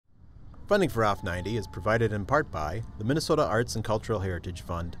Funding for Off 90 is provided in part by the Minnesota Arts and Cultural Heritage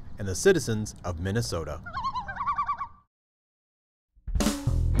Fund and the citizens of Minnesota.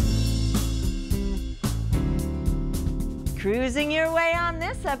 Cruising your way on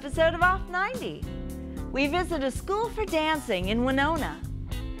this episode of Off 90. We visit a school for dancing in Winona.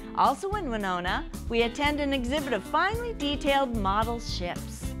 Also in Winona, we attend an exhibit of finely detailed model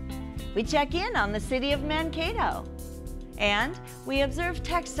ships. We check in on the city of Mankato. And we observe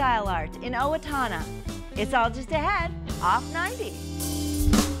textile art in Owatonna. It's all just ahead, Off 90.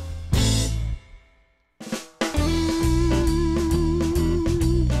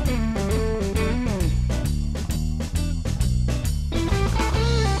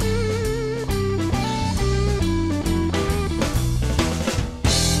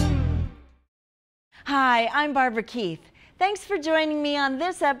 Hi, I'm Barbara Keith. Thanks for joining me on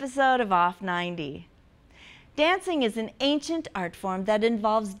this episode of Off 90. Dancing is an ancient art form that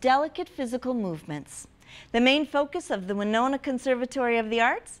involves delicate physical movements. The main focus of the Winona Conservatory of the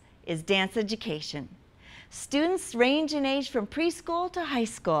Arts is dance education. Students range in age from preschool to high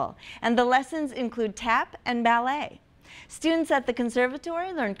school, and the lessons include tap and ballet. Students at the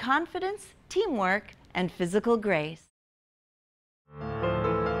conservatory learn confidence, teamwork, and physical grace.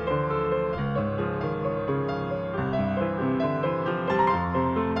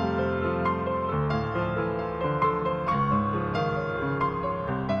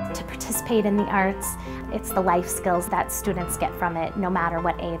 To participate in the arts, it's the life skills that students get from it, no matter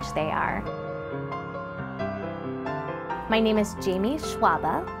what age they are. My name is Jamie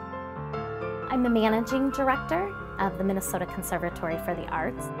Schwabe. I'm the managing director of the Minnesota Conservatory for the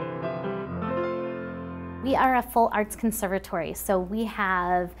Arts. We are a full arts conservatory, so we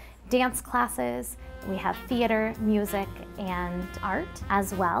have dance classes, we have theater, music, and art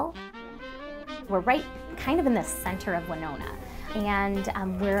as well. We're right kind of in the center of Winona. And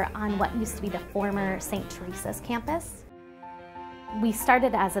we're on what used to be the former St. Teresa's campus. We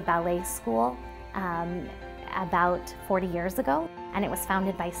started as a ballet school about 40 years ago, and it was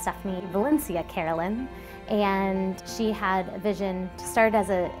founded by Stephanie Valencia Carolyn, and she had a vision to start as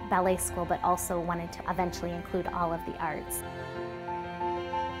a ballet school, but also wanted to eventually include all of the arts.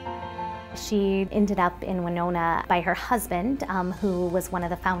 She ended up in Winona by her husband, who was one of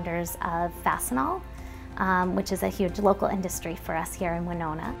the founders of Fastenal, which is a huge local industry for us here in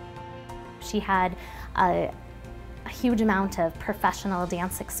Winona. She had a huge amount of professional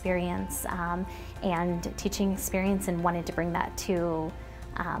dance experience and teaching experience, and wanted to bring that to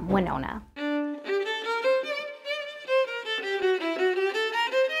Winona.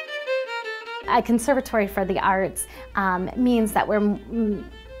 A conservatory for the arts means that we're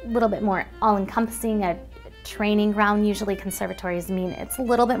a little bit more all-encompassing. A training ground, usually conservatories mean it's a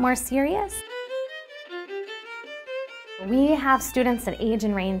little bit more serious. We have students that age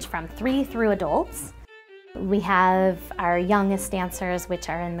and range from 3 through adults. We have our youngest dancers, which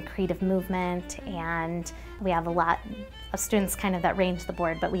are in the creative movement, and we have a lot of students kind of that range the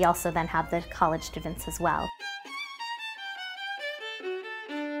board, but we also then have the college students as well.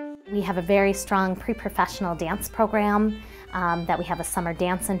 We have a very strong pre-professional dance program, that we have a summer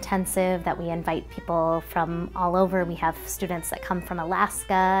dance intensive that we invite people from all over. We have students that come from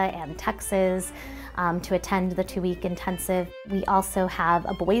Alaska and Texas to attend the 2-week intensive. We also have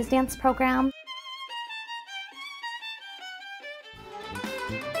a boys dance program.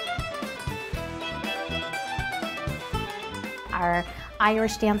 Our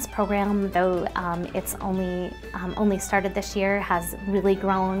Irish dance program, though it's only started this year, has really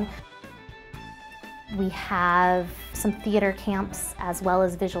grown. We have some theater camps as well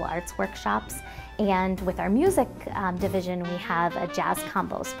as visual arts workshops. And with our music division, we have a jazz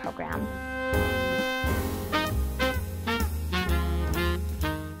combos program.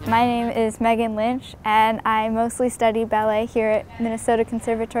 My name is Megan Lynch, and I mostly study ballet here at Minnesota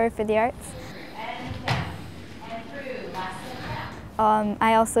Conservatory for the Arts.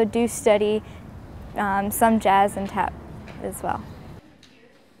 I also do study some jazz and tap as well.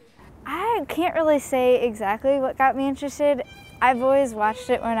 I can't really say exactly what got me interested. I've always watched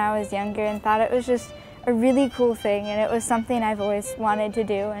it when I was younger and thought it was just a really cool thing, and it was something I've always wanted to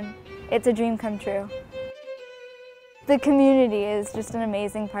do, and it's a dream come true. The community is just an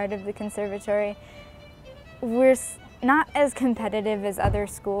amazing part of the conservatory. We're not as competitive as other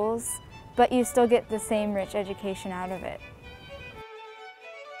schools, but you still get the same rich education out of it.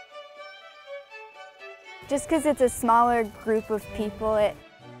 Just because it's a smaller group of people,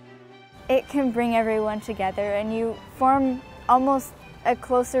 it can bring everyone together, and you form almost a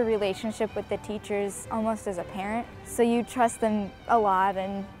closer relationship with the teachers, almost as a parent. So you trust them a lot,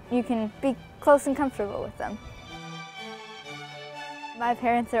 and you can be close and comfortable with them. My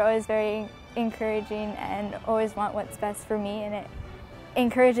parents are always very encouraging and always want what's best for me, and it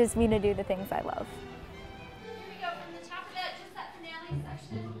encourages me to do the things I love. Here we go from the top of that, just that finale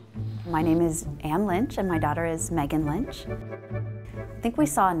section. My name is Ann Lynch and my daughter is Megan Lynch. I think we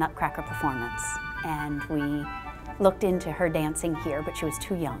saw a Nutcracker performance and we looked into her dancing here, but she was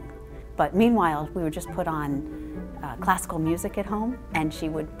too young. But meanwhile, we would just put on classical music at home, and she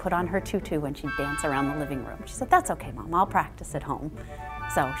would put on her tutu when she'd dance around the living room. She said, "That's okay, Mom, I'll practice at home."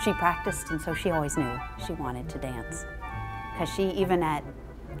 So she practiced, and so she always knew she wanted to dance. Because she, even at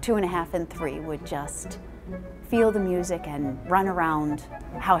 2.5 and 3, would just feel the music and run around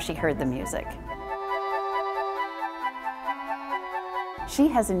how she heard the music. She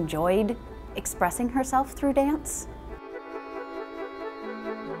has enjoyed expressing herself through dance.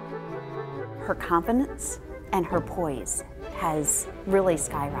 Her confidence and her poise has really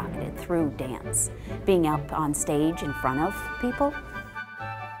skyrocketed through dance, being up on stage in front of people.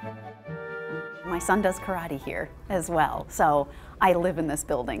 My son does karate here as well, so I live in this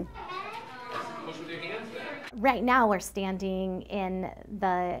building. Right now we're standing in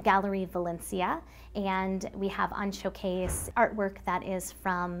the Gallery Valencia, and we have on showcase artwork that is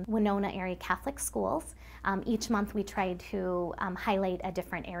from Winona area Catholic schools. Each month we try to highlight a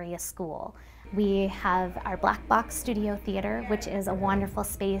different area school. We have our Black Box Studio Theater, which is a wonderful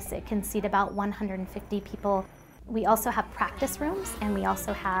space. It can seat about 150 people. We also have practice rooms, and we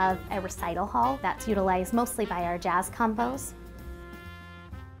also have a recital hall that's utilized mostly by our jazz combos.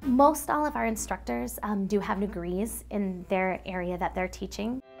 Most all of our instructors do have degrees in their area that they're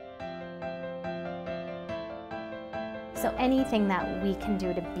teaching. So anything that we can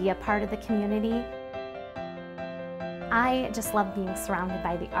do to be a part of the community. I just love being surrounded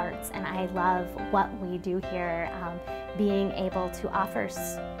by the arts, and I love what we do here, being able to offer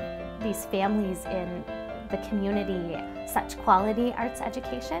these families in the community such quality arts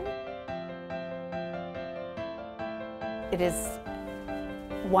education. It is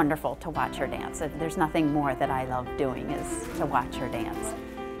wonderful to watch her dance. There's nothing more that I love doing is to watch her dance,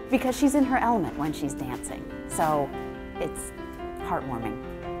 because she's in her element when she's dancing. So it's heartwarming.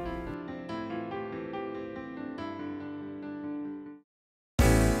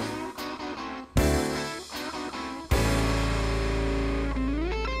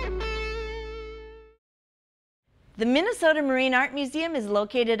 The Minnesota Marine Art Museum is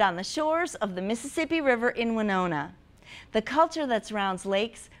located on the shores of the Mississippi River in Winona. The culture that surrounds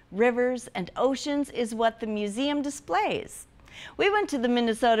lakes, rivers, and oceans is what the museum displays. We went to the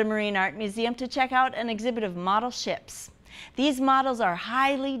Minnesota Marine Art Museum to check out an exhibit of model ships. These models are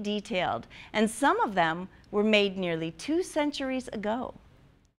highly detailed, and some of them were made nearly 2 centuries ago.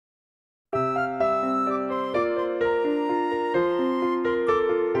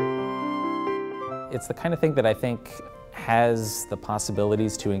 It's the kind of thing that I think has the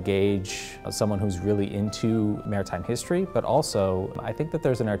possibilities to engage someone who's really into maritime history, but also I think that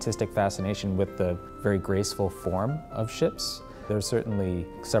there's an artistic fascination with the very graceful form of ships. There's certainly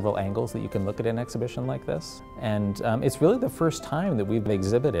several angles that you can look at an exhibition like this, and it's really the first time that we've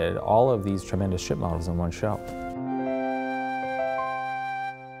exhibited all of these tremendous ship models in one show.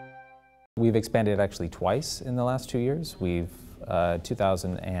 We've expanded actually twice in the last 2 years. We've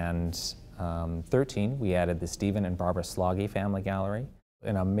 2013, we added the Stephen and Barbara Sloggy Family Gallery,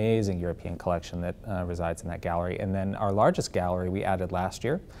 an amazing European collection that resides in that gallery. And then our largest gallery we added last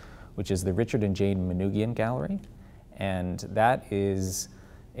year, which is the Richard and Jane Manoogian Gallery. And that is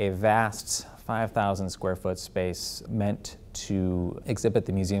a vast 5,000 square foot space meant to exhibit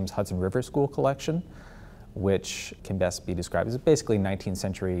the museum's Hudson River School collection, which can best be described as basically 19th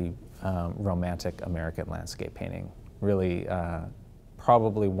century romantic American landscape painting. Really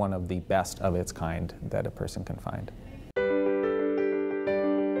probably one of the best of its kind that a person can find.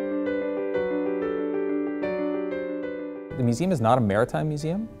 The museum is not a maritime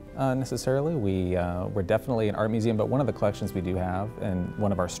museum necessarily. We're definitely an art museum, but one of the collections we do have, and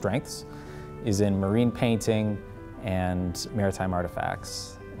one of our strengths, is in marine painting and maritime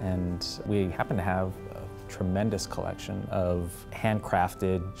artifacts. And we happen to have a tremendous collection of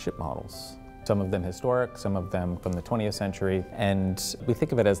handcrafted ship models. Some of them historic, some of them from the 20th century, and we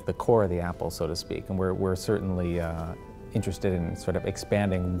think of it as the core of the apple, so to speak, and we're certainly interested in sort of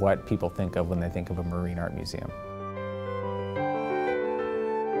expanding what people think of when they think of a marine art museum.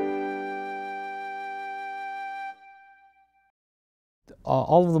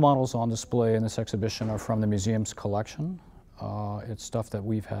 All of the models on display in this exhibition are from the museum's collection. It's stuff that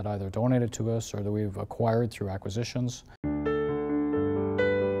we've had either donated to us or that we've acquired through acquisitions.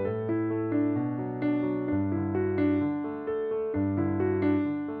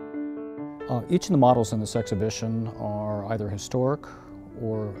 Each of the models in this exhibition are either historic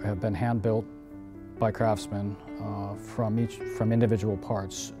or have been hand-built by craftsmen from individual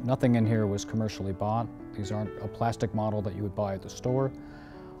parts. Nothing in here was commercially bought. These aren't a plastic model that you would buy at the store.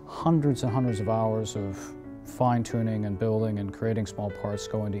 Hundreds and hundreds of hours of fine-tuning and building and creating small parts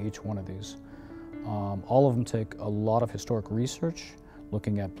go into each one of these. All of them take a lot of historic research,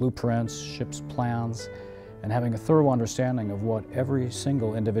 looking at blueprints, ship's plans, and having a thorough understanding of what every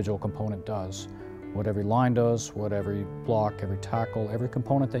single individual component does, what every line does, what every block, every tackle, every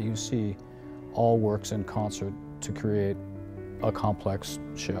component that you see all works in concert to create a complex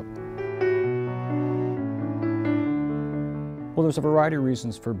ship. Well, there's a variety of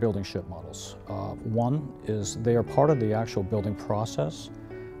reasons for building ship models. One is they are part of the actual building process.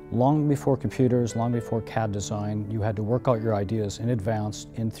 Long before computers, long before CAD design, you had to work out your ideas in advance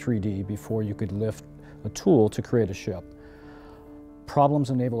in 3D before you could lift a tool to create a ship. Problems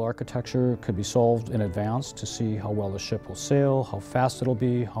in naval architecture could be solved in advance to see how well the ship will sail, how fast it'll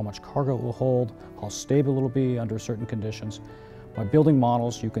be, how much cargo it will hold, how stable it'll be under certain conditions. By building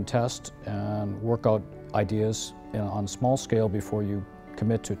models, you can test and work out ideas on a small scale before you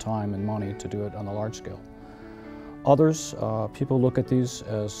commit to time and money to do it on a large scale. Others, people look at these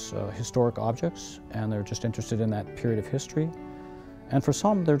as historic objects, and they're just interested in that period of history. And for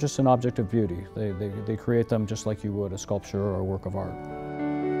some, they're just an object of beauty. They create them just like you would a sculpture or a work of art.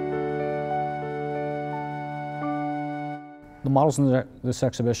 The models in this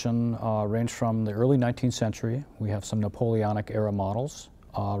exhibition range from the early 19th century. We have some Napoleonic era models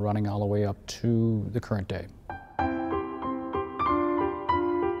running all the way up to the current day.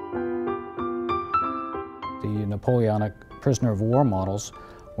 The Napoleonic prisoner of war models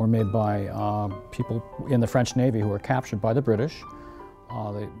were made by people in the French Navy who were captured by the British.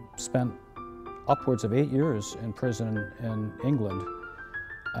 They spent upwards of 8 years in prison in England,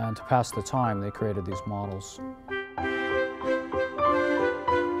 and to pass the time, they created these models.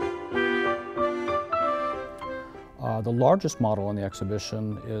 The largest model in the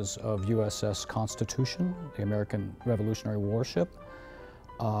exhibition is of USS Constitution, the American Revolutionary warship.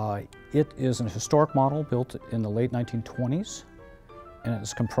 It is an historic model built in the late 1920s, and it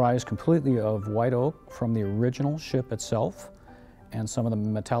is comprised completely of white oak from the original ship itself, and some of the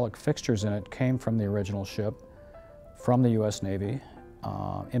metallic fixtures in it came from the original ship, from the US Navy.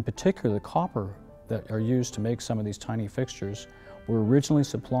 In particular, the copper that are used to make some of these tiny fixtures were originally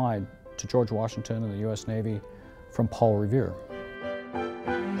supplied to George Washington and the US Navy from Paul Revere.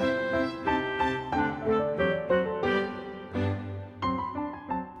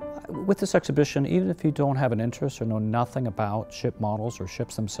 With this exhibition, even if you don't have an interest or know nothing about ship models or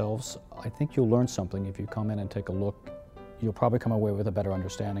ships themselves, I think you'll learn something if you come in and take a look. You'll probably come away with a better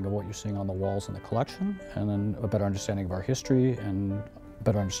understanding of what you're seeing on the walls in the collection, and then a better understanding of our history and a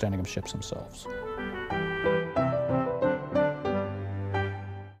better understanding of ships themselves.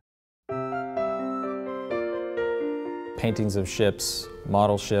 Paintings of ships,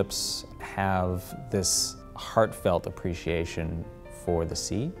 model ships, have this heartfelt appreciation for the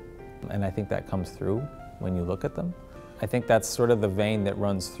sea, and I think that comes through when you look at them. I think that's sort of the vein that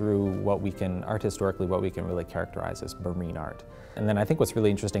runs through what we can, art historically, what we can really characterize as marine art. And then I think what's really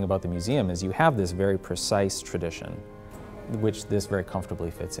interesting about the museum is you have this very precise tradition, which this very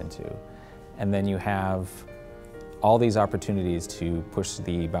comfortably fits into. And then you have all these opportunities to push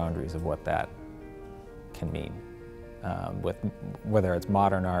the boundaries of what that can mean. With whether it's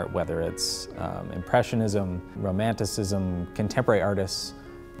modern art, whether it's impressionism, romanticism, contemporary artists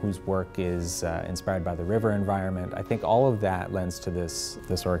whose work is inspired by the river environment. I think all of that lends to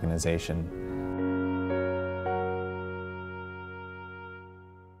this organization.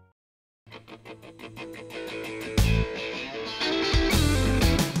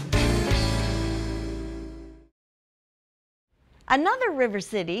 Another river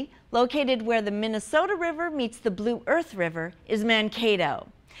city, located where the Minnesota River meets the Blue Earth River, is Mankato.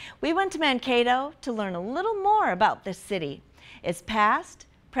 We went to Mankato to learn a little more about this city, its past,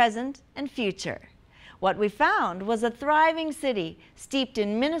 present, and future. What we found was a thriving city steeped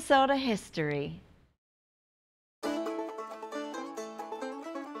in Minnesota history.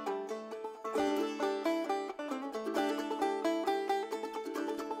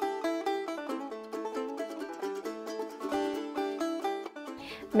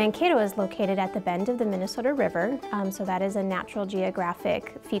 Mankato is located at the bend of the Minnesota River, so that is a natural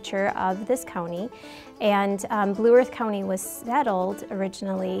geographic feature of this county. And Blue Earth County was settled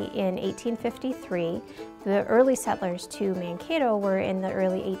originally in 1853. The early settlers to Mankato were in the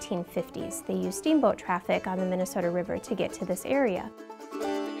early 1850s. They used steamboat traffic on the Minnesota River to get to this area.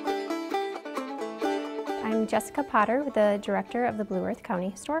 I'm Jessica Potter, the director of the Blue Earth County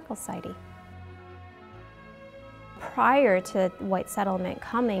Historical Society. prior to white settlement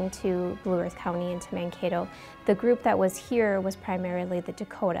coming to Blue Earth County and to Mankato, the group that was here was primarily the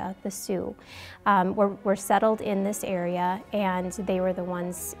Dakota, the Sioux, were settled in this area, and they were the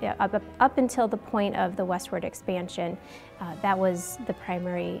ones, up until the point of the westward expansion, that was the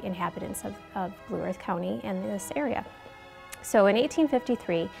primary inhabitants of Blue Earth County and this area. So in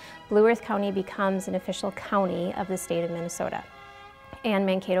 1853, Blue Earth County becomes an official county of the state of Minnesota, and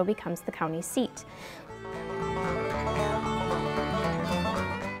Mankato becomes the county seat.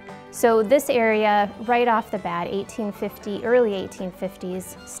 So this area, right off the bat, early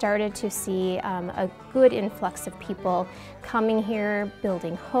 1850s, started to see a good influx of people coming here,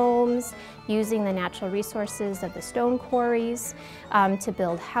 building homes, using the natural resources of the stone quarries to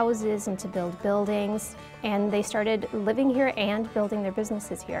build houses and to build buildings. And they started living here and building their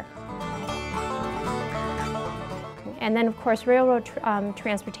businesses here. And then, of course, railroad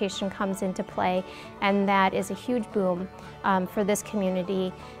transportation comes into play, and that is a huge boom for this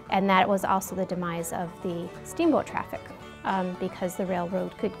community, and that was also the demise of the steamboat traffic because the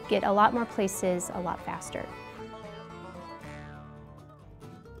railroad could get a lot more places a lot faster.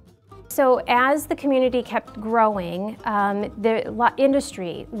 So as the community kept growing, the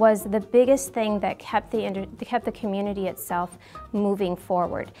industry was the biggest thing that kept the community itself moving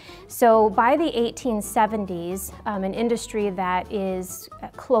forward. So by the 1870s, an industry that is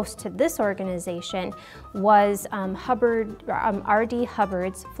close to this organization was R.D.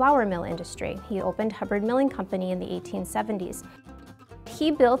 Hubbard's flour mill industry. He opened Hubbard Milling Company in the 1870s. He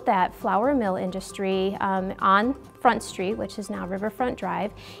built that flour mill industry on Front Street, which is now Riverfront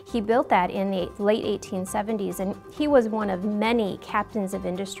Drive. He built that in the late 1870s, and he was one of many captains of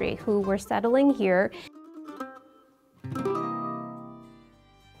industry who were settling here. And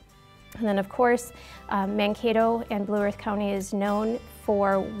then, of course, Mankato and Blue Earth County is known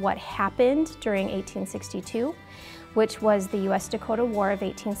for what happened during 1862, which was the U.S.-Dakota War of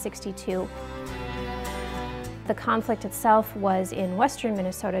 1862. The conflict itself was in western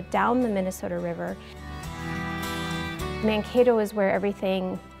Minnesota, down the Minnesota River. Mankato is where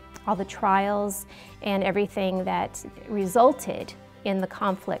everything, all the trials and everything that resulted in the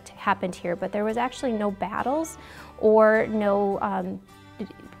conflict happened here, but there was actually no battles or no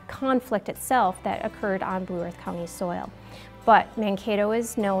conflict itself that occurred on Blue Earth County soil. But Mankato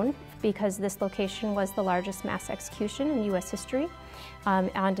is known because this location was the largest mass execution in U.S. history.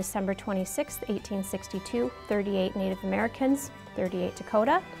 On December 26, 1862, 38 Native Americans, 38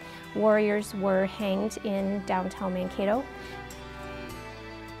 Dakota warriors were hanged in downtown Mankato.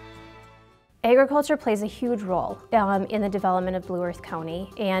 Agriculture plays a huge role in the development of Blue Earth County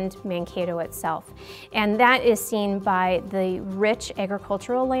and Mankato itself. And that is seen by the rich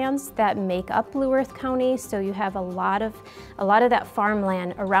agricultural lands that make up Blue Earth County. So you have a lot of that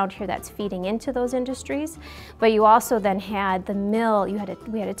farmland around here that's feeding into those industries. But you also then had the mill,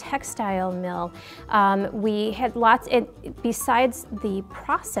 we had a textile mill. We had lots, besides the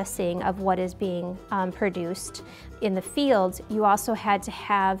processing of what is being produced in the fields, you also had to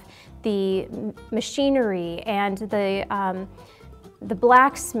have the machinery and the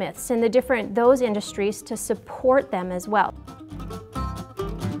blacksmiths and those industries to support them as well.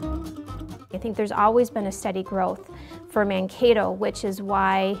 I think there's always been a steady growth for Mankato, which is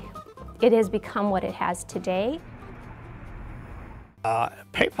why it has become what it has today.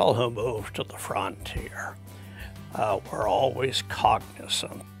 People who moved to the frontier were always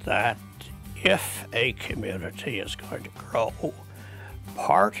cognizant that if a community is going to grow,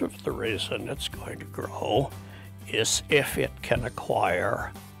 part of the reason it's going to grow is if it can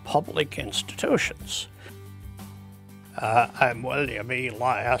acquire public institutions. I'm William E.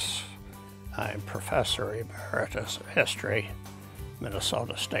 Lass. I'm Professor Emeritus of History,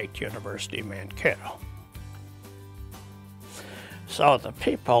 Minnesota State University, Mankato. So the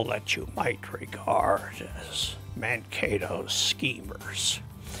people that you might regard as Mankato's schemers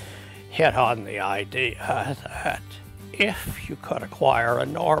hit on the idea that if you could acquire a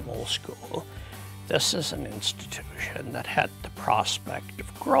normal school, this is an institution that had the prospect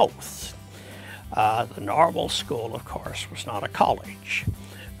of growth. The normal school, of course, was not a college.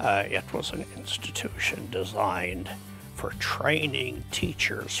 It was an institution designed for training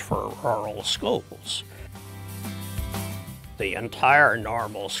teachers for rural schools. The entire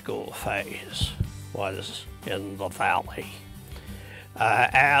normal school phase was in the valley,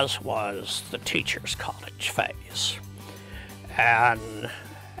 as was the teachers' college phase. And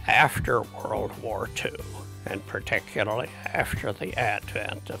after World War II, and particularly after the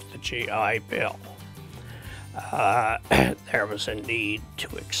advent of the GI Bill, there was a need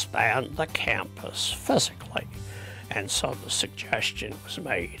to expand the campus physically, and so the suggestion was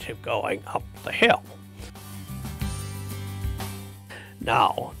made of going up the hill.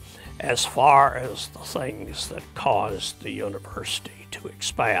 Now, as far as the things that caused the university to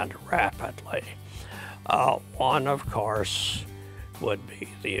expand rapidly, one, of course, would be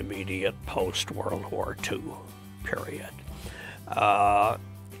the immediate post-World War II period.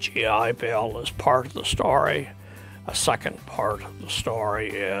 GI Bill is part of the story. A second part of the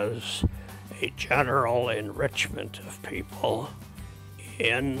story is a general enrichment of people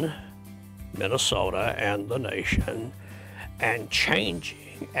in Minnesota and the nation, and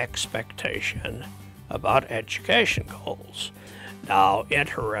changing expectation about education goals. Now,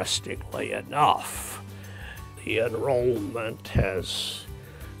 interestingly enough, the enrollment has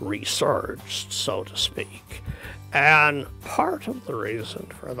resurged, so to speak, and part of the reason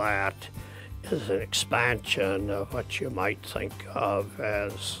for that is an expansion of what you might think of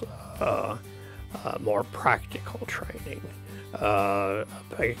as more practical training. A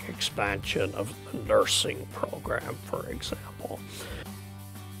big expansion of the nursing program, for example.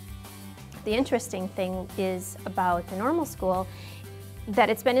 The interesting thing is about the normal school that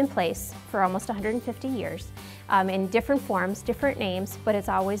it's been in place for almost 150 years in different forms, different names, but it's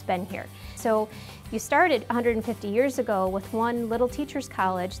always been here. So you started 150 years ago with one little teacher's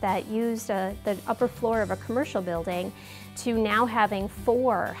college that used the upper floor of a commercial building to now having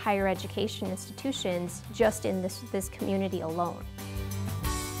 4 higher education institutions just in this community alone.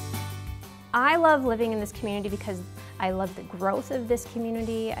 I love living in this community because I love the growth of this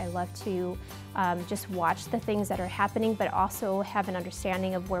community. I love to just watch the things that are happening, but also have an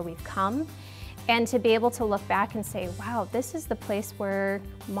understanding of where we've come. And to be able to look back and say, wow, this is the place where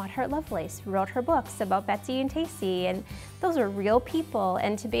Maud Hart Lovelace wrote her books about Betsy and Tacy, and those are real people.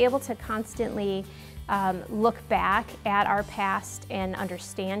 And to be able to constantly look back at our past and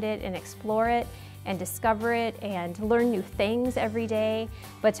understand it and explore it and discover it and learn new things every day,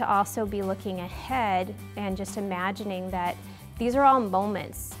 but to also be looking ahead and just imagining that these are all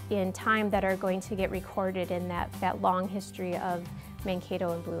moments in time that are going to get recorded in that long history of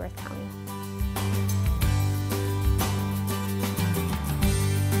Mankato and Blue Earth County.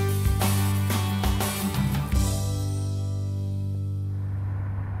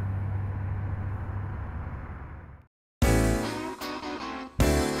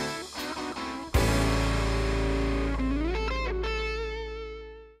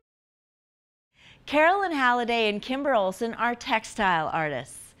 Carolyn Halliday and Kimber Olson are textile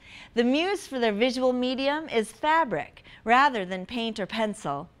artists. The muse for their visual medium is fabric rather than paint or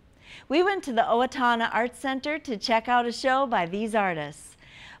pencil. We went to the Owatonna Art Center to check out a show by these artists.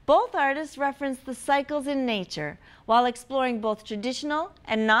 Both artists reference the cycles in nature while exploring both traditional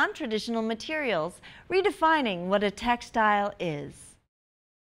and non-traditional materials, redefining what a textile is.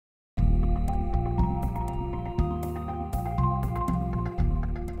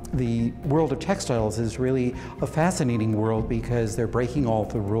 The world of textiles is really a fascinating world because they're breaking all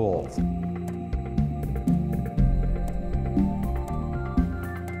the rules.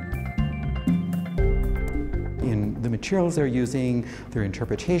 In the materials they're using, their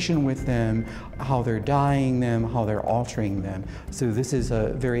interpretation with them, how they're dyeing them, how they're altering them. So this is a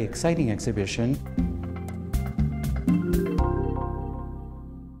very exciting exhibition.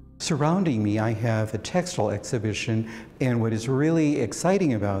 Surrounding me, I have a textile exhibition, and what is really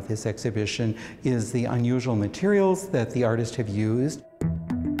exciting about this exhibition is the unusual materials that the artists have used.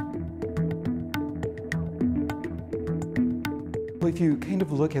 If you kind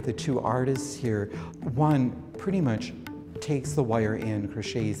of look at the two artists here, one pretty much takes the wire in,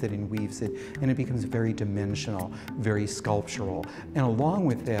 crochets it and weaves it, and it becomes very dimensional, very sculptural. And along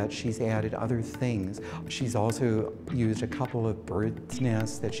with that, she's added other things. She's also used a couple of bird's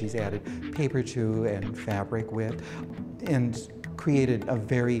nests that she's added paper to and fabric with, and created a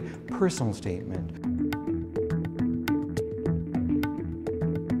very personal statement.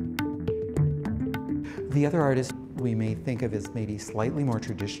 The other artist we may think of as maybe slightly more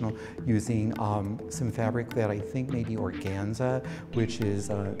traditional, using some fabric that I think may be organza, which is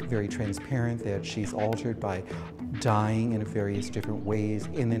very transparent, that she's altered by dyeing in various different ways,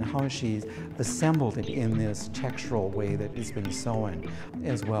 and then how she's assembled it in this textural way that has been sewn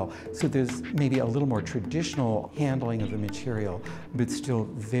as well. So there's maybe a little more traditional handling of the material, but still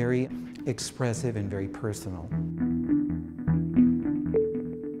very expressive and very personal.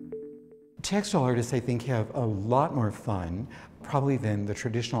 Textile artists, I think, have a lot more fun, probably, than the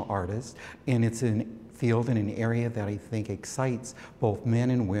traditional artists, and it's a field and an area that I think excites both men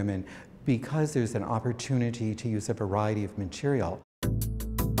and women because there's an opportunity to use a variety of material.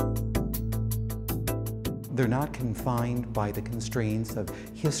 They're not confined by the constraints of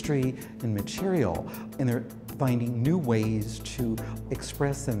history and material, and they're finding new ways to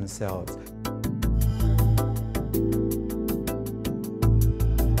express themselves.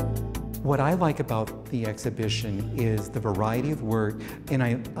 What I like about the exhibition is the variety of work, and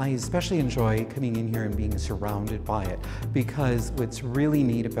I especially enjoy coming in here and being surrounded by it, because what's really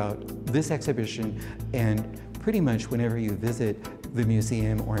neat about this exhibition, and pretty much whenever you visit the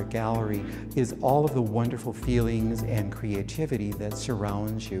museum or a gallery, is all of the wonderful feelings and creativity that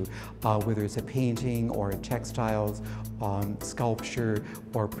surrounds you, whether it's a painting or a textiles, sculpture,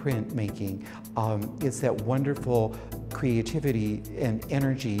 or printmaking. It's that wonderful creativity and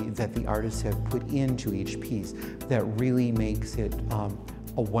energy that the artists have put into each piece that really makes it a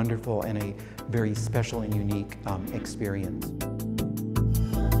wonderful and a very special and unique experience.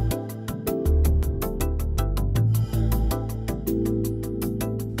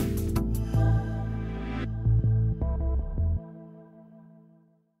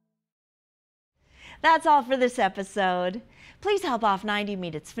 That's all for this episode. Please help Off 90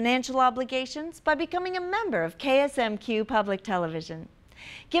 meet its financial obligations by becoming a member of KSMQ Public Television.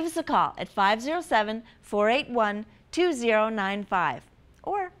 Give us a call at 507-481-2095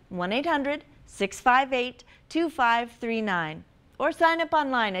 or 1-800-658-2539 or sign up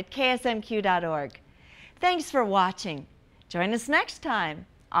online at ksmq.org. Thanks for watching. Join us next time,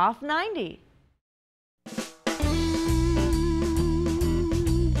 Off 90.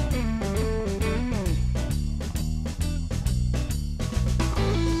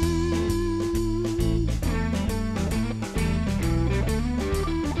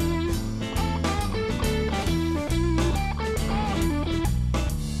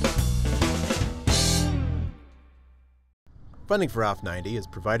 Funding for Off 90 is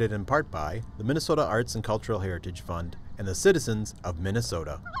provided in part by the Minnesota Arts and Cultural Heritage Fund and the citizens of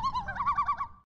Minnesota.